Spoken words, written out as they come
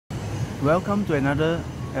Welcome to another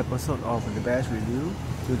episode of The Best Review.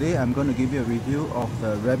 Today I'm going to give you a review of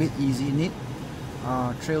the Rabbit Easy Knit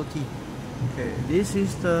Trail Tee. Okay, this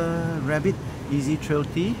is the Rabbit Easy Trail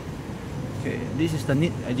Tee. Okay, this is the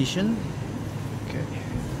knit edition. Okay,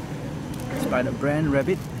 it's by the brand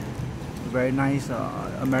Rabbit. Very nice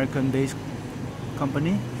American-based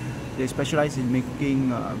company. They specialize in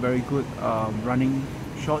making very good running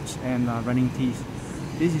shorts and running tees.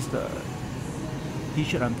 This is the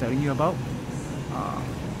t-shirt I'm telling you about.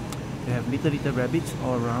 They have little rabbits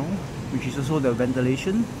all around, which is also the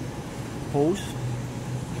ventilation hose.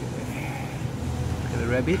 The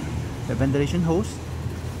rabbit, the ventilation hose.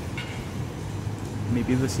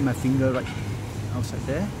 Maybe you will see my finger right outside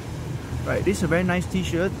there. Right, this is a very nice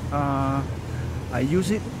t-shirt. I use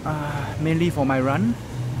it mainly for my run.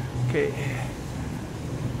 Okay,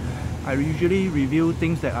 I usually review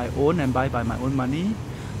things that I own and buy by my own money,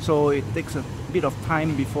 so it takes a bit of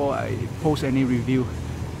time before I post any review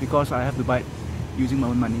because I have to buy it using my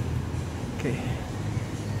own money. Okay,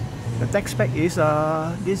 the tech spec is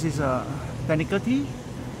this is a technical tee,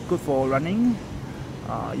 good for running.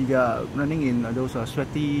 If you are running in those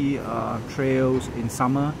sweaty trails in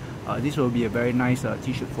summer, this will be a very nice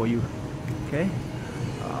t-shirt for you. Okay.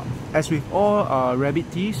 As with all rabbit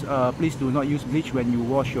tees, please do not use bleach when you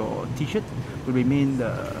wash your t-shirt to remain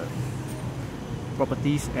the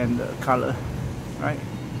properties and the color. Right?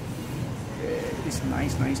 Okay, this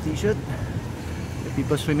nice t-shirt. The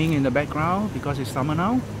people swimming in the background because it's summer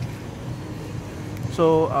now.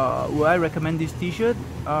 So, would I recommend this t-shirt?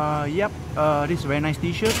 Yep, this is a very nice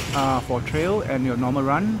t-shirt for trail and your normal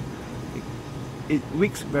run. It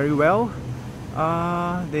wicks very well.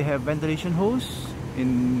 They have ventilation hose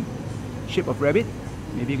in shape of rabbit.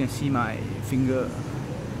 Maybe you can see my finger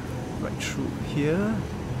right through here.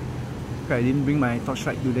 Okay, I didn't bring my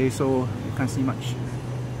torchlight today, so you can't see much.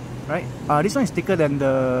 Right? This one is thicker than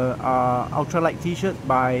the ultralight t-shirt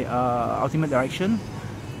by Ultimate Direction.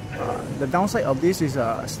 The downside of this is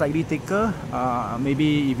slightly thicker.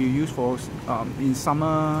 Maybe if you use for in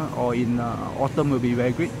summer or in autumn, will be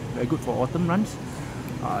very good for autumn runs.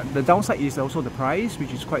 The downside is also the price,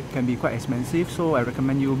 which is can be quite expensive. So I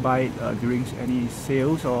recommend you buy it during any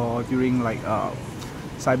sales or during like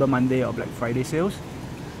Cyber Monday or Black Friday sales,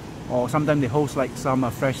 or sometimes they host like some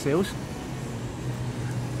fresh sales.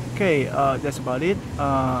 Okay, that's about it.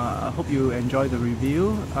 I hope you enjoyed the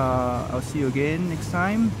review. I'll see you again next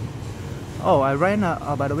time. Oh, I ran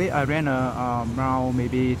by the way, I ran around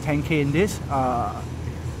maybe 10K in this.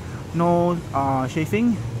 No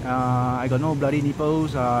shaving. I got no bloody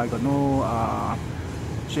nipples. I got no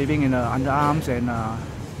shaving in the underarms and a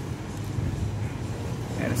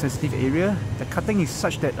sensitive area. The cutting is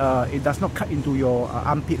such that it does not cut into your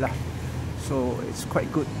armpit lah. So it's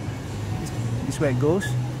quite good. This is where it goes.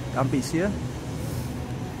 The armpit is here.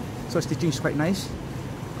 So stitching is quite nice.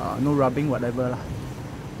 No rubbing, whatever lah.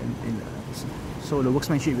 So the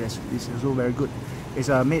workmanship is also very good. It's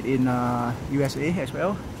made in USA as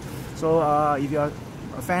well. So if you are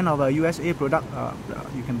a fan of a USA product,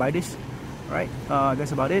 you can buy this. Right?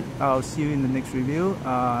 That's about it. I'll see you in the next review.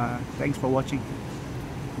 Thanks for watching.